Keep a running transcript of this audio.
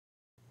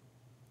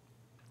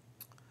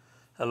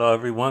Hello,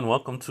 everyone.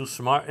 Welcome to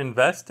Smart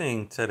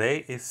Investing.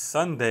 Today is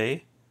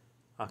Sunday,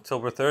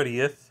 October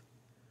 30th.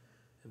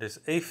 It is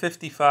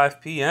 8:55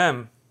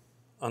 p.m.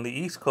 on the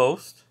East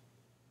Coast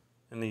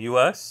in the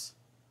U.S.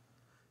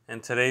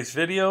 And today's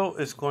video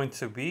is going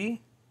to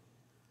be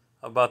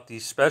about the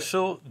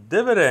special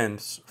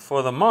dividends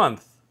for the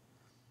month.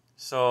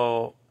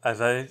 So,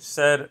 as I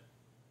said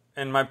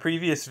in my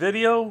previous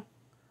video,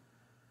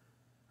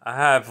 I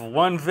have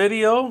one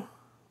video.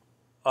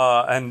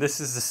 And this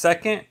is the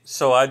second.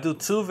 So I do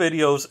two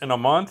videos in a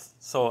month.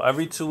 So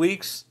every 2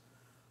 weeks,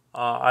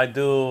 I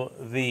do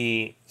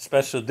the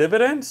special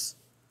dividends.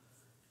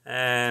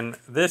 And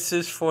this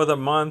is for the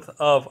month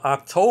of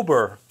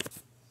October.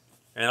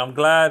 And I'm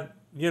glad,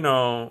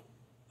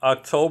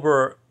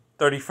 October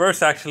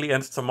 31st actually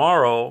ends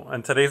tomorrow.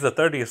 And today's the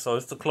 30th. So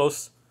it's the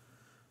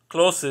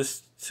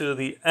closest to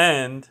the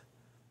end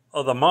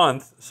of the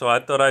month. So I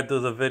thought I'd do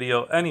the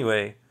video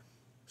anyway.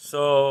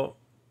 So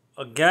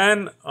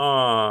again,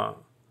 I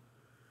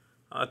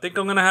think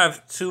I'm going to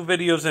have two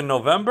videos in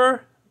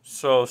November,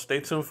 so stay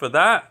tuned for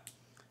that.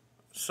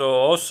 So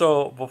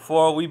also,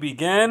 before we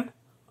begin,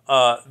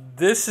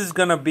 this is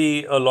going to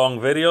be a long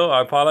video.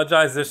 I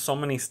apologize, there's so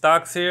many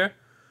stocks here,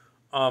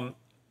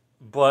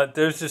 but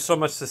there's just so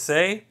much to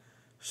say.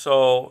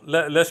 So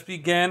let's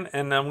begin,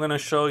 and I'm going to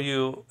show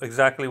you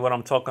exactly what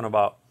I'm talking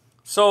about.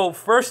 So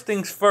first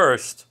things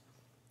first,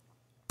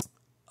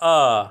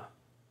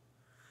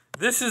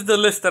 this is the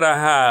list that I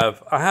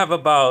have. I have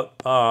about,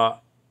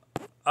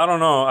 I don't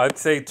know, I'd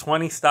say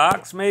 20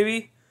 stocks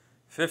maybe,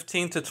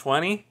 15 to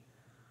 20,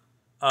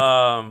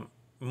 more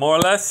or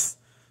less.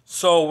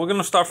 So we're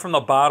going to start from the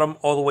bottom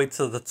all the way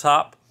to the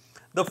top.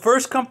 The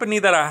first company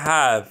that I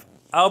have,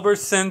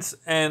 Albertsons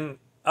and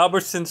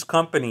Albertsons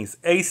Companies,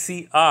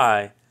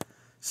 ACI.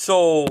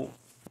 So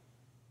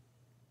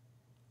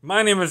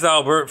my name is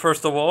Albert,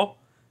 first of all.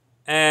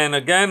 And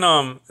again,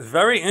 it's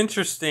very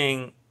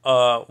interesting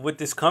with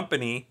this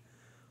company.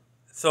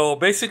 So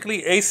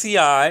basically,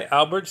 ACI,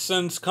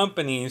 Albertsons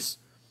Companies,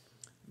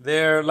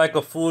 they're like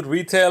a food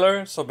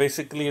retailer. So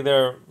basically,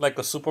 they're like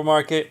a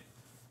supermarket.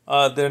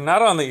 They're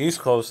not on the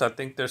East Coast. I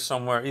think they're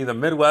somewhere either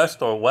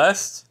Midwest or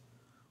West,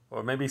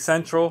 or maybe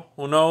Central.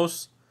 Who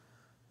knows?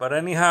 But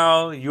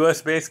anyhow,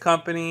 US-based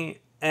company.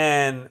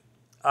 And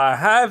I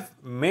have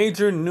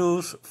major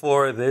news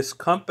for this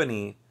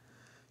company.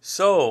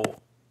 So,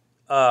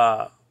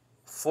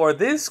 for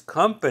this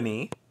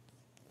company,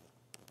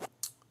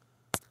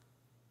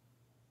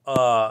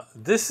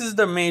 this is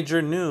the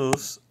major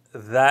news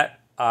that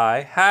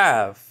I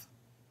have.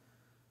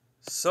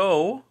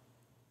 So,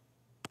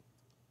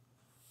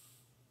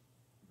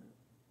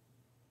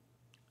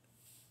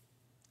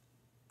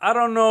 I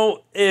don't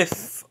know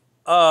if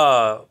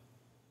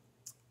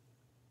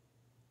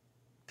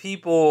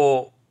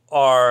people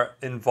are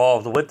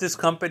involved with this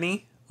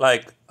company.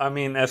 Like, I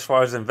mean, as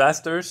far as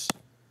investors.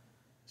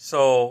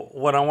 So,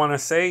 what I want to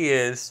say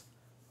is,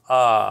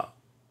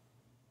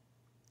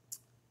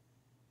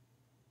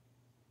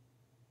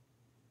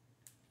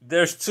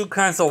 there's two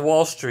kinds of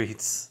Wall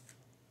Streets.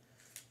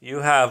 You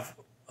have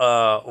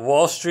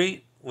Wall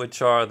Street,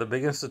 which are the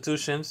big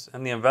institutions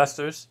and the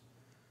investors.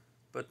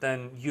 But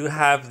then you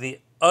have the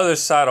other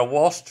side of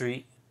Wall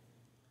Street,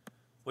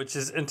 which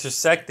is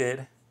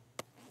intersected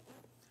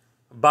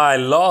by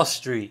Law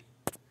Street.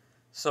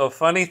 So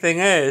funny thing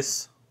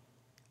is,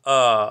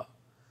 law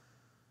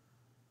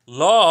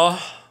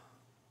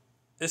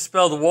is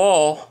spelled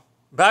wall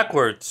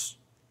backwards.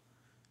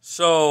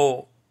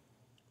 So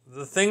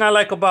the thing I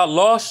like about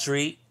Law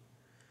Street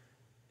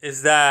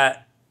is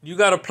that you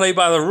got to play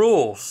by the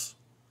rules.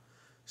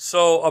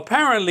 So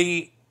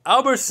apparently,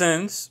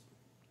 Albertsons,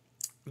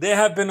 they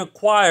have been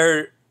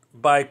acquired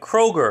by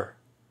Kroger.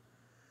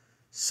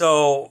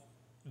 So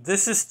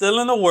this is still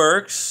in the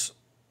works.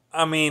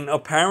 I mean,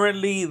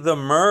 apparently the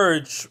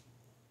merge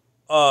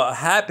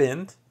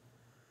happened.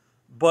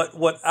 But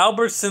what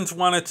Albertsons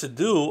wanted to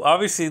do,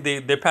 obviously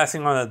they're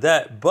passing on the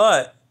debt.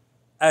 But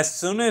as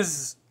soon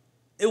as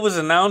it was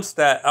announced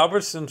that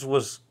Albertsons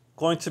was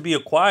going to be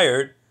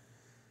acquired,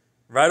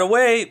 right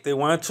away they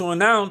wanted to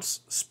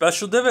announce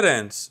special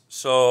dividends.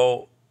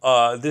 So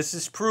this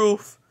is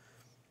proof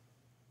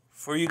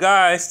for you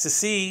guys to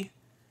see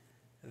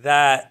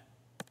that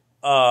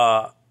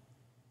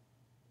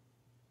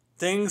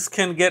things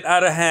can get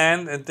out of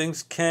hand and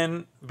things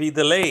can be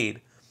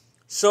delayed.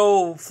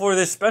 So for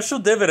this special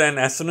dividend,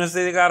 as soon as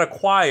they got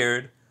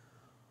acquired,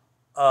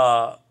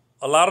 a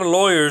lot of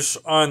lawyers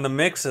are in the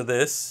mix of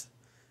this.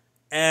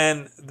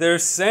 And they're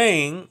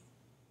saying,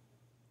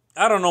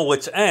 I don't know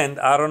which end.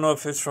 I don't know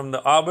if it's from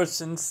the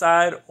Albertsons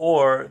side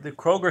or the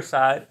Kroger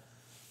side.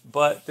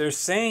 But they're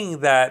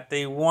saying that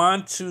they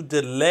want to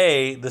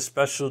delay the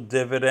special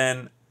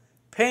dividend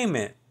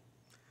payment.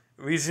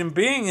 Reason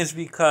being is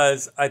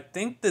because I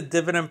think the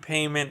dividend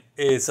payment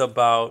is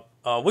about,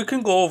 we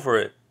can go over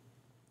it.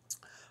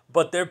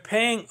 But they're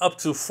paying up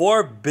to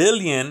 $4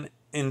 billion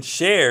in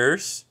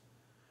shares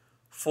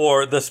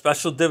for the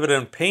special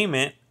dividend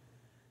payment.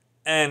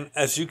 And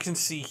as you can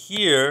see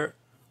here,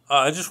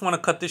 I just want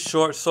to cut this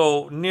short.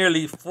 So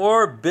nearly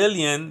 $4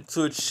 billion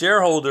to its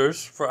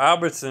shareholders for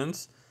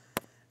Albertsons,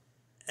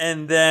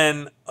 and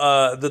then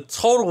the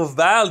total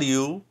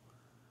value,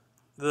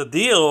 the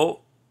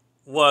deal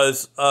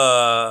was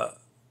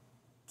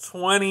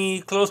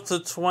 20, close to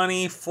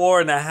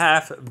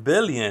 24.5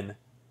 billion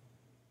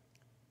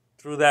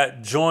through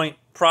that joint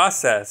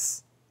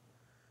process.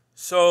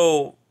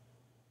 So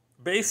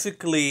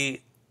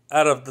basically,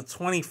 out of the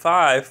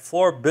 25,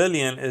 4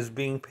 billion is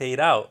being paid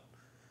out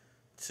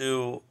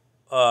to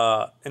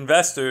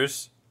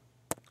investors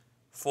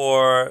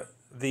for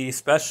the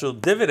special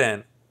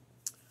dividend.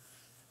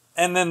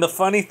 And then the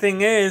funny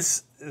thing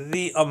is,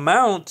 the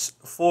amount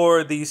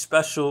for the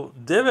special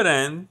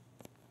dividend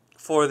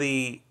for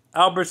the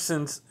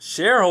Albertsons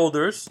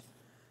shareholders,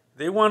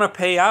 they want to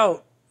pay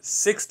out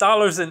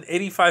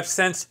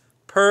 $6.85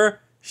 per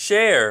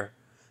share.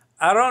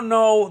 I don't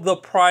know the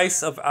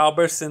price of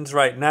Albertsons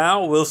right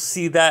now. We'll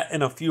see that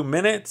in a few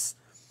minutes.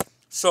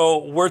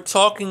 So we're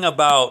talking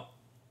about,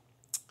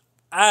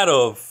 out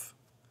of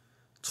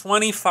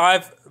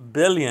 $25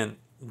 billion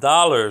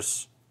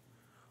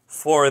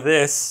for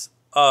this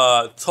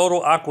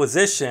total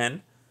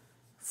acquisition,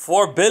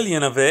 $4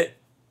 billion of it,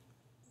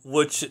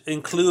 which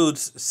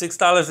includes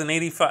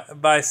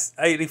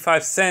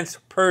 $6.85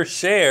 per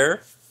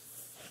share,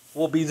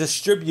 will be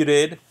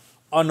distributed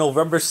on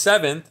November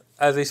 7th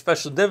as a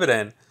special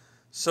dividend.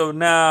 So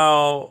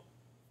now,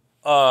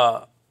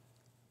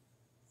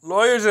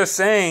 lawyers are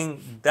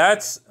saying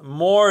that's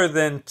more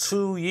than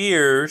 2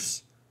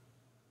 years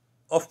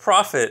of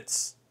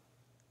profits.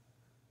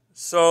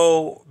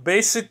 So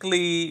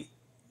basically,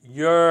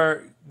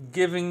 you're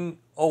giving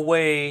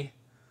away,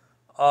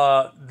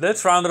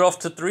 let's round it off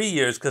to 3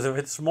 years, because if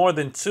it's more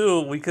than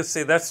 2, we could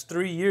say that's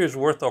 3 years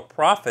worth of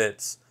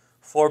profits,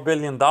 $4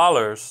 billion.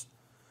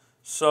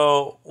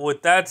 So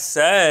with that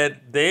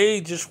said, they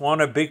just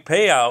want a big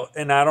payout,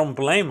 and I don't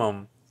blame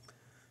them.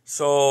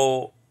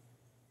 So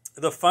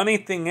the funny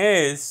thing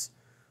is,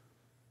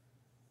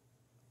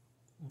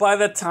 by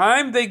the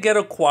time they get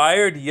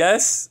acquired,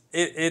 yes,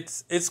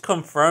 it's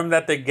confirmed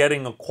that they're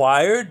getting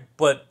acquired,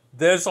 but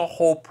there's a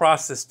whole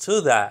process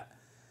to that.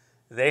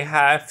 They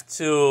have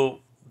to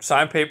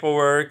sign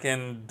paperwork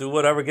and do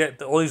whatever,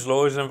 get all these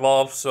lawyers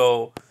involved.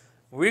 So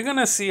we're going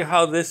to see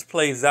how this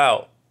plays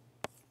out.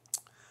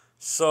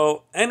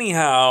 So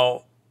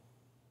anyhow,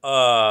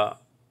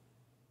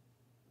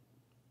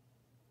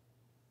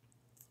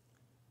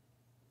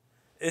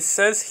 it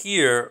says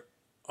here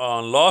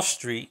on Law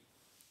Street,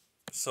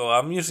 so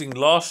I'm using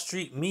Law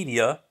Street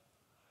Media.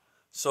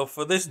 So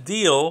for this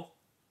deal,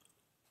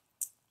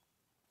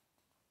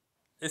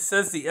 it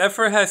says the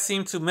effort has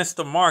seemed to miss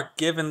the mark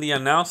given the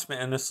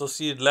announcement and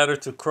associated letter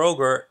to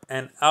Kroger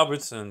and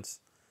Albertsons.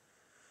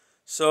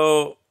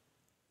 So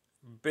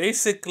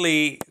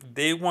basically,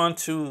 they want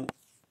to,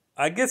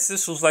 I guess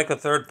this was like a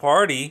third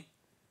party,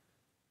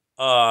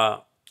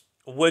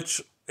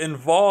 which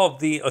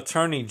involved the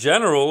attorney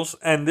generals,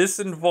 and this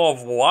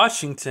involved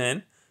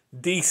Washington,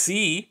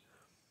 D.C.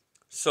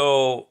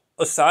 So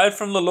aside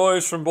from the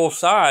lawyers from both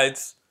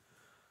sides,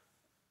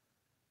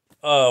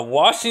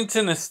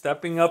 Washington is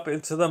stepping up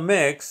into the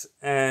mix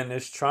and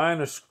is trying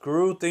to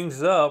screw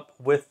things up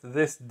with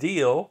this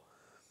deal.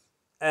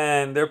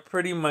 And they're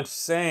pretty much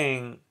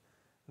saying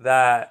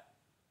that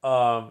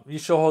you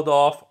should hold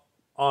off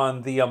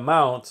on the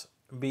amount,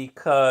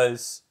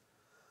 because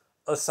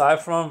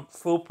aside from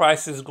food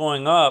prices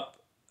going up,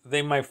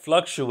 they might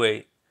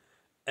fluctuate.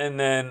 And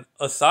then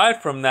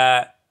aside from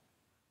that,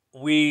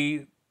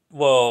 the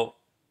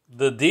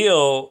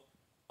deal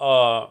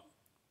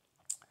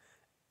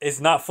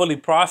is not fully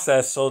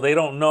processed, so they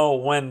don't know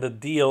when the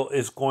deal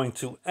is going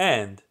to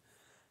end.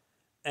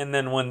 And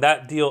then when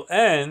that deal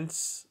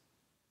ends,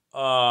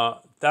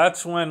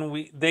 that's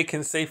when they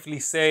can safely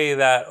say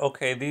that,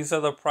 okay, these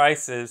are the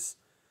prices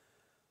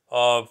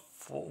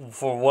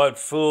for what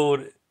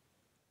food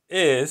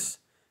is,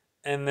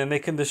 and then they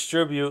can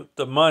distribute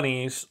the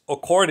monies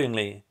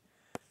accordingly.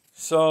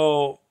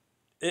 So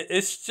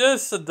it's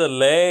just a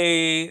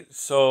delay.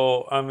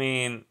 So I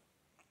mean,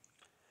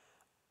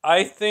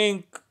 I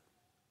think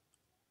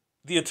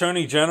the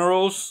attorney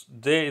generals,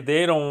 they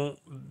don't,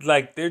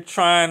 like, they're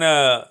trying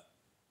to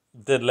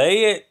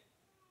delay it,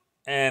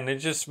 and it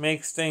just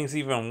makes things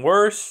even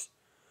worse.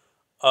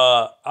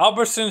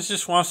 Albertsons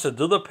just wants to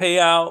do the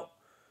payout.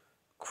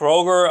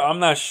 Kroger, I'm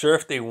not sure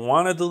if they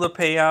want to do the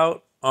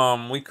payout.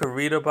 We could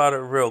read about it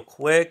real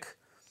quick.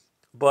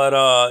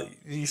 But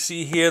you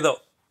see here, the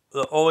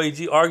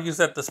OAG argues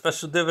that the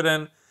special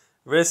dividend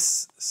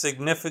risks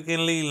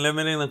significantly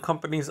limiting the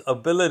company's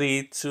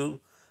ability to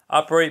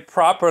operate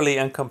properly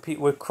and compete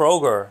with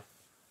Kroger,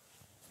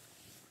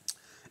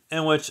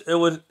 in which it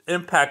would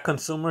impact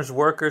consumers,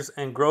 workers,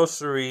 and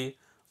grocery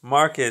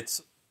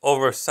markets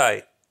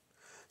oversight.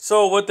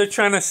 So what they're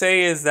trying to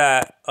say is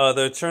that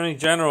the attorney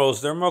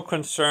generals, they're more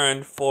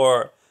concerned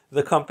for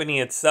the company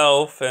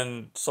itself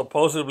and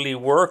supposedly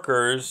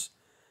workers,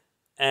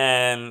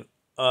 and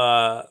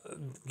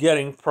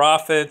getting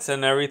profits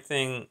and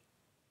everything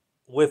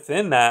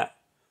within that.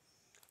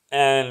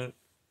 And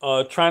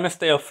trying to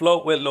stay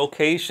afloat with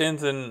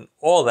locations and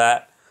all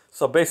that.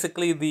 So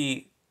basically,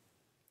 the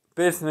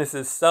business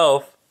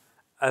itself,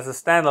 as a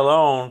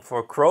standalone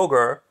for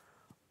Kroger,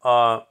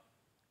 uh,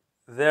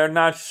 they're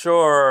not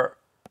sure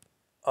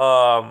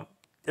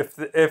if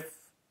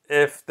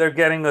they're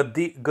getting a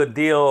good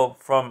deal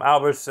from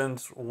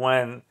Albertsons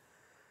when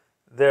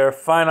they're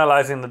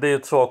finalizing the deal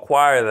to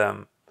acquire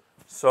them.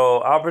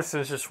 So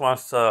Albertsons just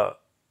wants to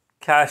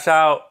cash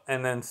out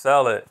and then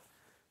sell it.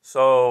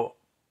 So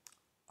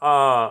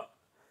uh,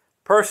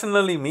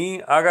 personally,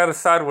 me, I gotta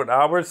side with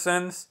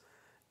Albertsons.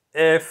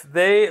 If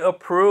they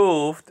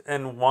approved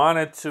and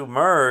wanted to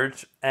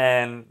merge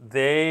and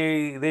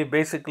they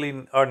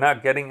basically are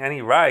not getting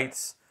any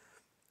rights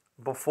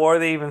before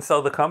they even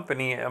sell the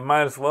company, it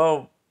might as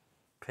well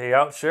pay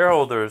out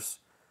shareholders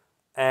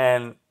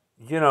and,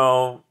 you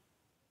know,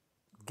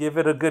 give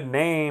it a good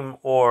name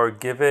or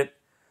give it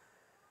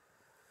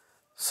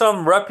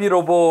some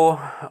reputable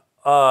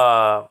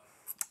uh,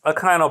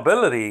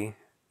 accountability.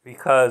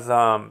 Because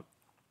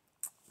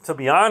to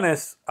be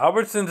honest,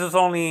 Albertsons has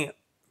only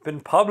been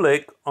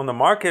public on the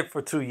market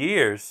for 2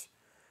 years,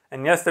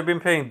 and yes, they've been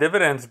paying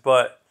dividends,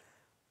 but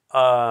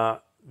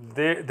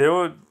they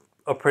were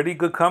a pretty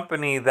good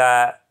company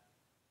that,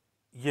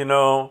 you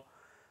know,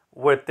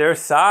 with their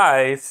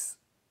size,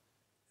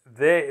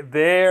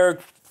 they're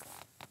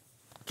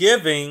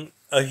giving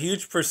a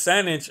huge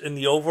percentage in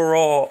the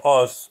overall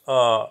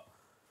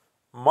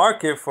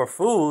market for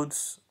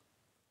foods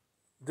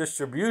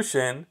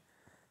distribution,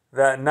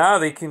 that now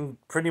they can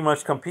pretty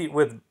much compete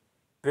with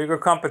bigger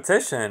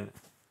competition.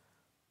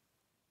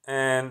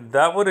 And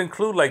that would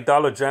include like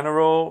Dollar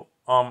General.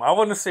 I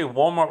wouldn't say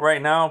Walmart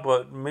right now,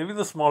 but maybe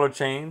the smaller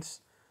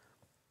chains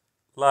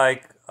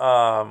like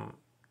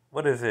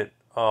what is it?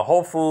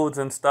 Whole Foods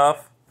and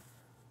stuff.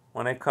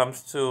 When it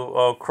comes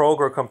to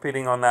Kroger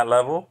competing on that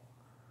level.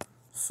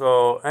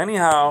 So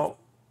anyhow,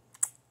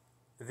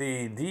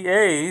 the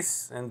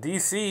DAs and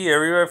DC,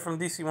 everywhere from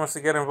DC wants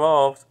to get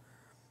involved,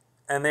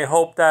 and they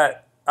hope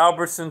that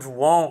Albertsons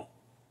won't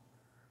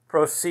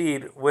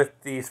proceed with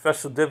the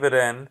special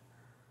dividend.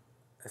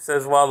 It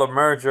says while the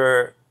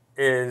merger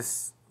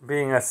is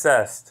being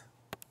assessed.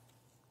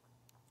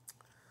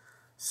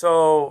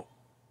 So,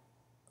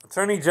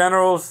 attorney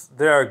generals,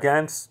 they're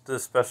against the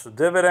special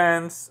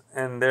dividends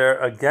and they're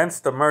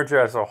against the merger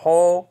as a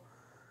whole.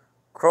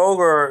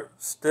 Kroger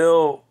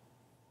still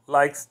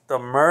likes the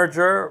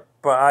merger,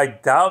 but I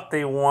doubt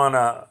they want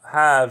to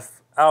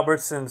have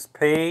Albertsons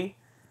pay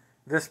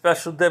this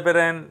special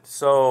dividend.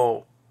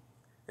 So,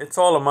 it's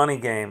all a money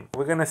game.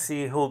 We're going to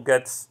see who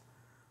gets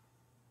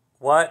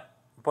what.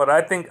 But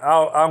I think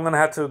I'm going to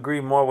have to agree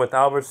more with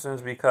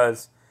Albertsons,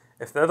 because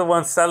if they're the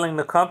ones selling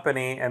the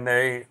company and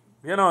they,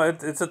 you know,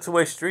 it's a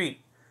two-way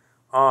street.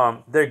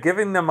 They're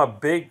giving them a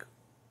big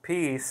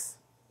piece,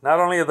 not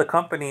only of the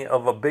company,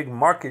 of a big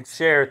market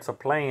share to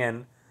play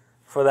in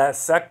for that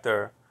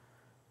sector.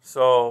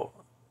 So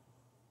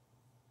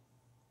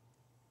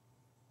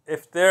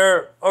if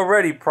they're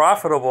already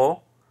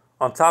profitable,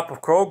 on top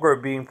of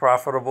Kroger being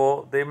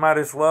profitable, they might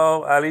as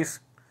well at least,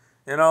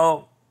 you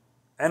know,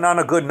 and on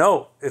a good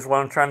note is what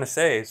I'm trying to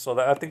say. So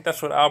I think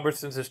that's what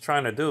Albertsons is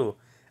trying to do,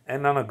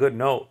 and on a good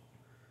note.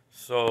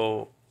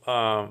 So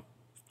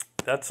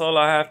that's all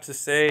I have to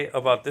say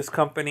about this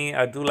company.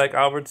 I do like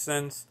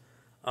Albertsons.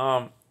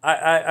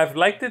 I've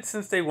liked it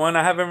since day one.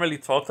 I haven't really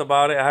talked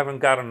about it. I haven't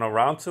gotten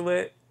around to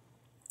it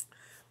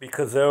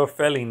because they were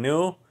fairly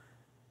new,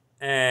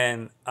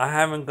 and I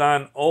haven't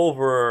gone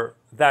over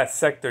that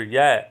sector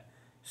yet.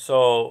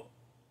 So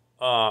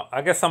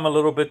I guess I'm a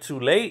little bit too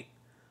late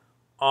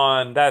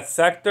on that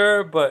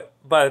sector, but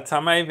by the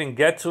time I even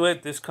get to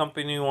it, this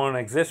company won't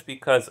exist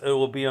because it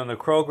will be under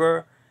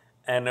Kroger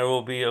and it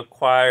will be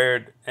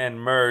acquired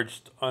and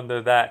merged under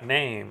that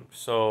name.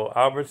 So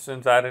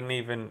Albertsons, I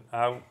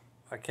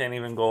can't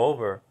even go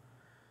over.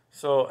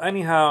 So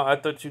anyhow, I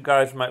thought you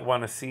guys might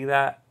want to see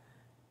that,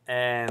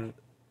 and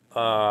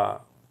I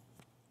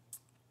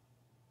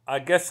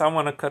guess I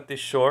want to cut this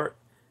short,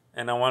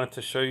 and I wanted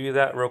to show you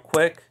that real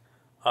quick.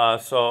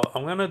 So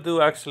I'm gonna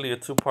do actually a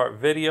two-part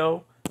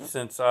video,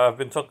 since I've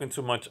been talking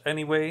too much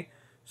anyway.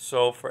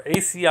 So for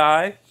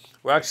ACI,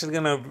 we're actually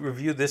going to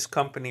review this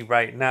company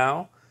right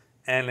now.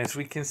 And as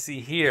we can see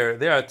here,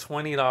 they are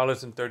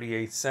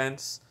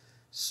 $20.38.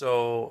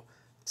 So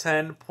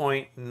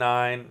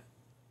 $10.9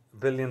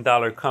 billion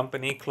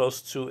company,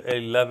 close to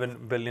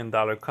 $11 billion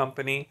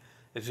company.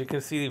 As you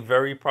can see,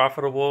 very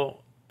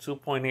profitable,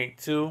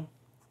 2.82.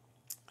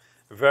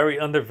 Very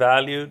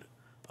undervalued.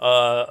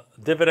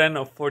 Dividend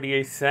of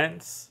 48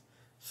 cents.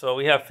 So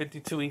we have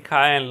 52-week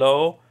high and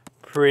low.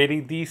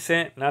 Pretty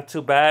decent, not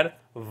too bad.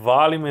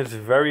 Volume is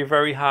very,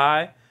 very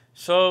high.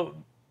 So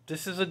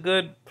this is a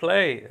good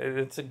play.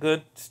 It's a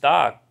good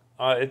stock.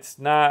 It's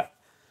not,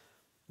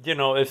 you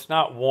know, it's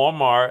not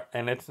Walmart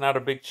and it's not a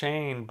big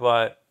chain,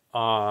 but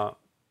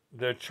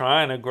they're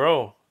trying to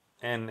grow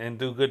and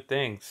do good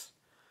things.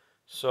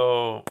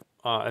 So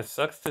it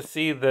sucks to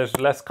see there's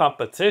less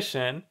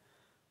competition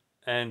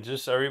and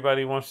just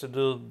everybody wants to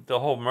do the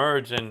whole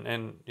merge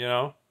and you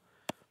know,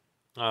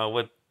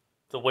 with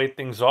the way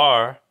things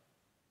are.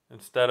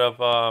 Instead of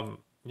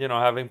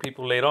having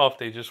people laid off,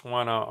 they just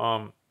want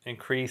to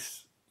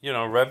increase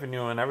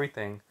revenue and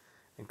everything,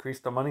 increase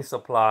the money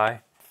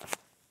supply.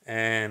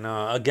 And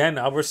again,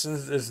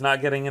 Albertsons is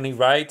not getting any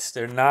rights.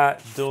 They're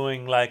not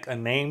doing like a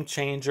name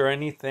change or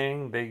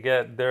anything. They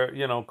get their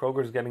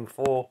Kroger's getting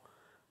full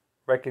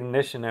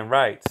recognition and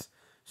rights.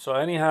 So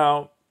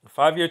anyhow,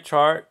 5-year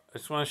chart. I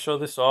just want to show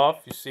this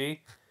off. You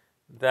see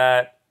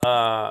that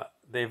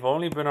they've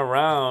only been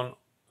around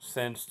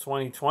since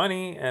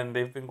 2020, and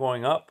they've been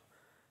going up.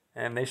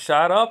 And they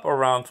shot up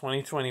around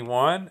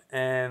 2021,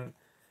 and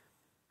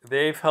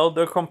they've held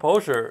their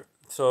composure.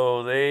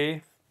 So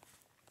they've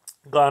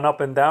gone up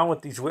and down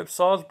with these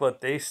whipsaws,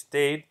 but they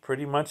stayed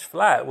pretty much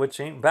flat, which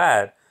ain't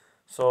bad.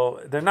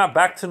 So they're not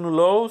back to new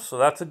lows, so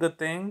that's a good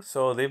thing.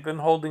 So they've been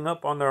holding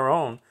up on their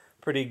own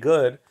pretty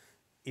good,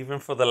 even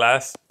for the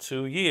last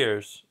 2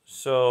 years.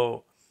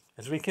 So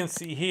as we can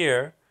see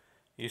here,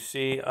 you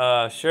see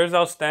shares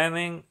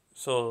outstanding.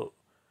 So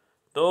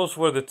those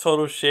were the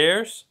total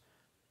shares.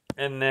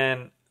 And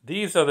then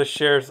these are the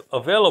shares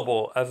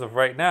available as of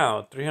right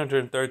now,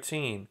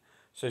 313.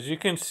 So as you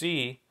can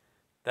see,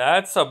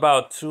 that's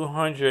about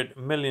 200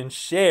 million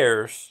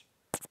shares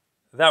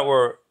that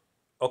were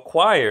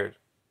acquired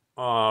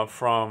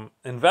from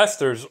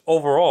investors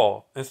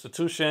overall,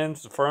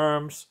 institutions,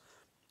 firms,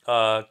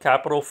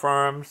 capital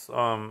firms,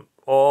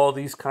 all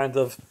these kinds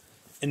of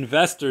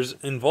investors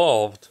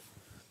involved.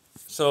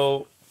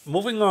 So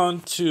moving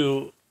on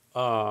to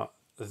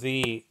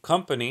the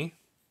company,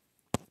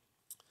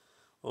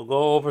 we'll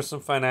go over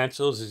some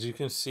financials. As you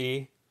can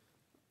see,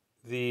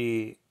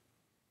 the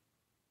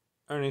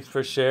earnings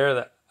per share,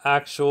 the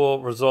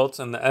actual results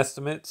and the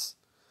estimates.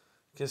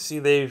 You can see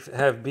they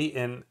have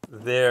beaten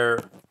their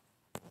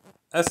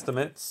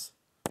estimates,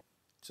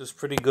 which is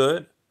pretty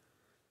good.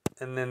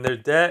 And then their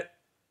debt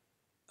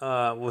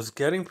was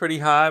getting pretty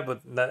high,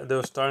 but they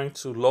were starting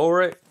to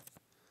lower it.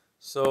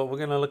 So we're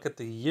going to look at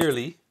the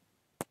yearly.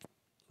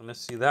 And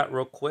let's see that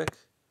real quick.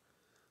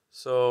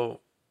 So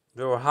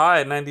they were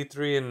high at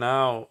 93, and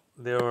now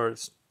they were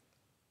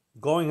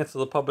going into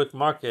the public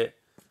market.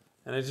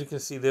 And as you can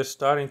see, they're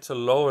starting to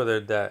lower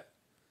their debt.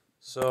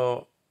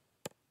 So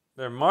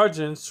their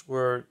margins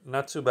were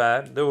not too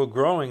bad. They were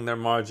growing their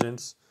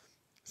margins.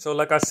 So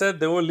like I said,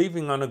 they were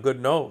leaving on a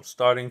good note,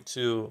 starting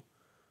to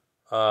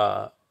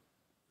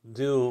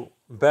do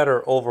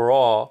better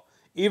overall,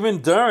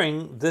 even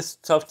during this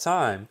tough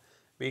time.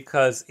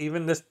 Because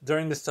even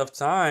during this tough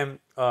time,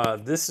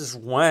 this is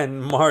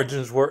when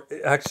margins were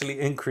actually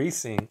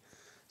increasing.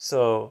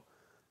 So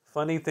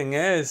funny thing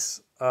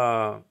is,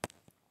 I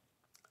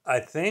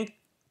think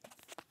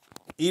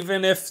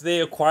even if they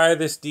acquire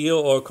this deal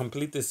or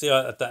complete this deal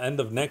at the end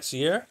of next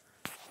year,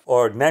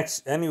 or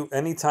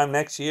anytime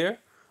next year,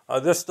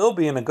 they'll still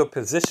be in a good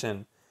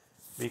position,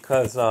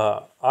 because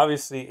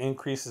obviously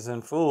increases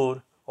in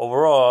food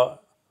overall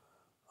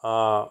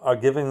are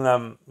giving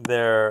them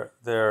their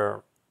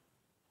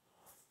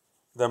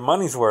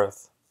money's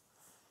worth.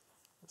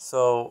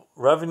 So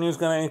revenue is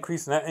going to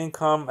increase, net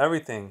income,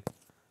 everything,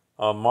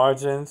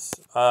 margins.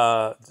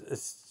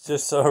 It's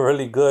just a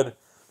really good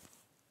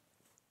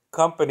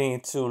company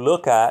to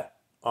look at,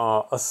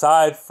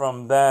 aside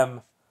from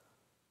them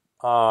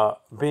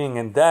being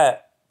in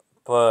debt.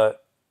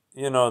 But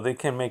they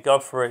can make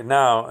up for it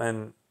now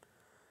and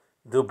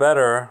do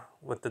better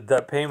with the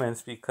debt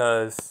payments,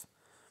 because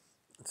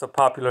it's a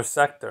popular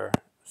sector.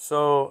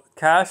 So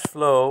cash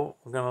flow,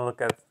 we're going to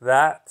look at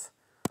that,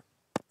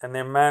 and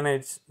they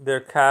manage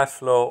their cash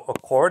flow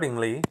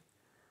accordingly.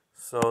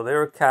 So they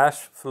were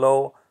cash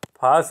flow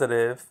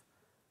positive,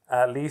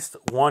 at least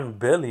 1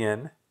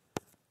 billion.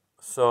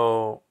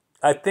 So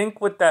I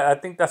think with that, I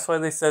think that's why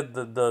they said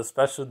the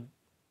special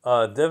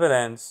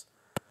dividends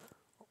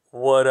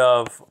would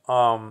have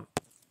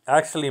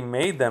actually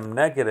made them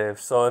negative.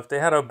 So if they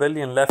had 1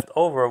 billion left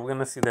over, we're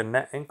gonna see their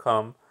net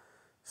income.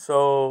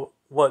 So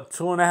what,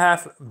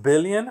 2.5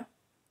 billion?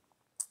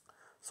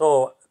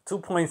 So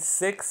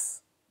 2.6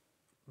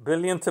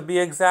 billion to be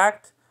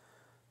exact.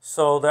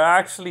 So they're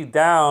actually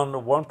down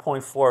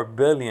 1.4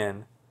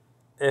 billion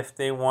if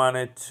they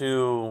wanted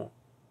to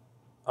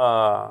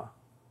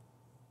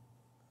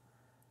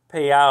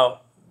pay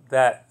out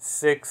that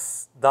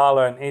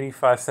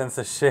 $6.85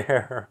 a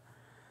share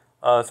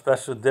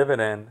special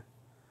dividend.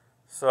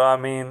 So I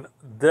mean,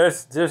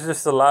 there's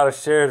just a lot of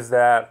shares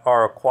that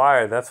are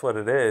acquired. That's what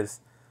it is.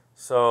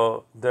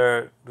 So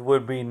there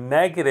would be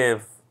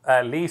negative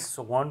at least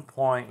 1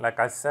 point, like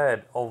I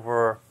said,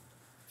 over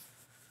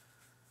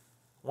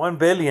 1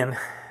 billion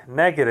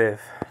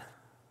negative.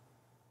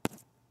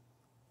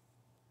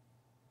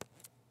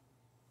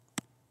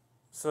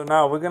 So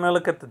now we're going to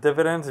look at the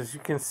dividends. As you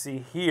can see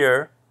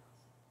here,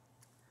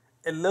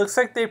 it looks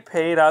like they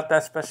paid out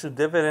that special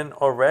dividend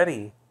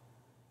already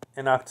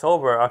in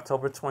October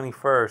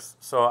 21st.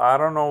 So I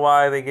don't know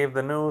why they gave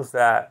the news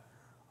that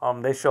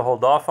they should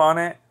hold off on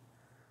it.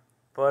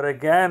 But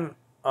again,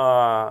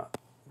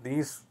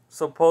 these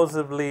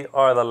supposedly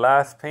are the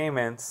last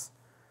payments.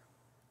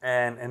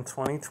 And in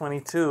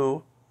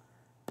 2022,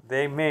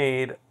 they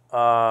made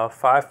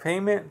 5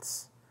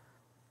 payments.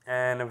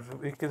 And if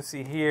we can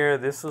see here,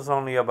 this was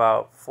only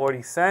about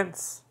 40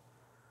 cents.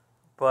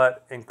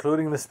 But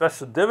including the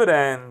special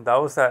dividend,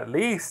 that was at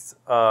least,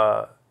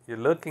 you're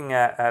looking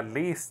at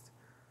least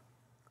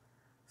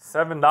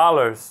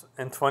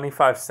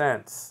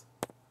 $7.25.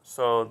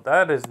 So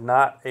that is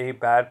not a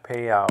bad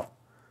payout.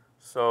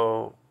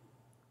 So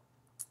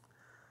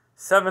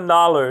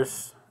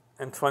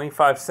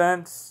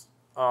 $7.25.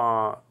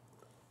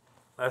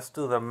 Let's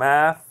do the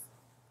math.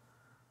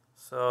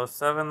 So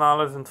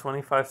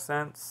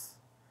 $7.25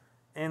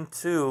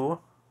 into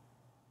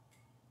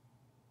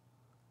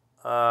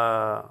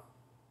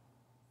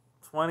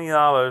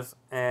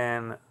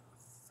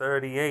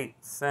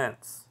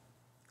 $20.38.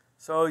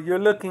 So you're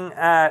looking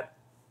at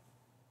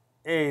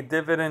a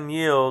dividend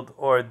yield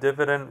or a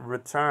dividend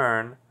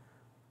return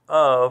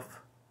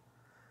of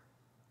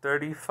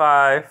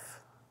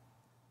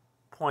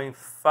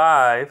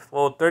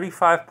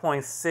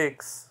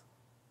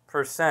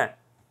 35.6%.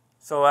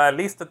 So at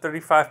least a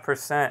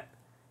 35%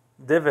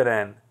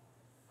 dividend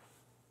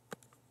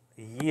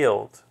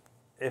yield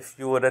if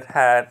you would have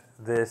had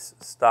this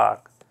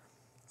stock.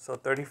 So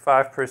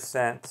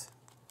 35%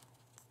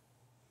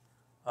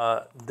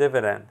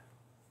 dividend.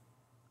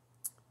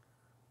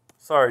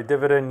 Sorry,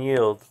 dividend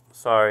yield.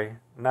 Sorry,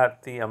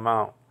 not the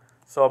amount.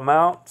 So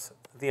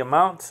the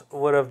amount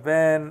would have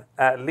been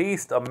at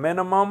least a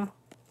minimum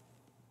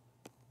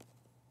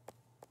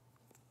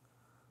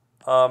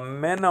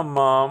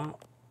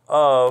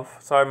of,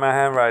 sorry, my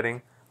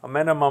handwriting, a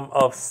minimum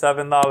of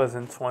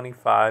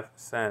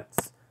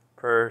 $7.25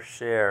 per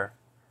share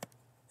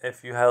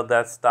if you held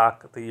that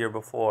stock the year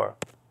before.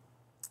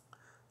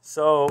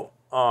 So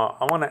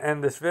I want to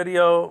end this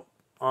video.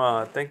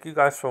 Thank you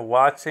guys for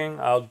watching.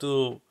 I'll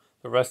do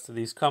the rest of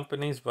these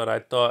companies, but I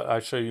thought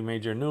I'd show you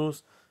major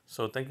news.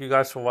 So thank you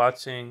guys for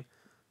watching.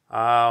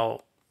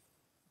 I'll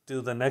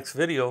do the next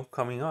video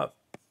coming up.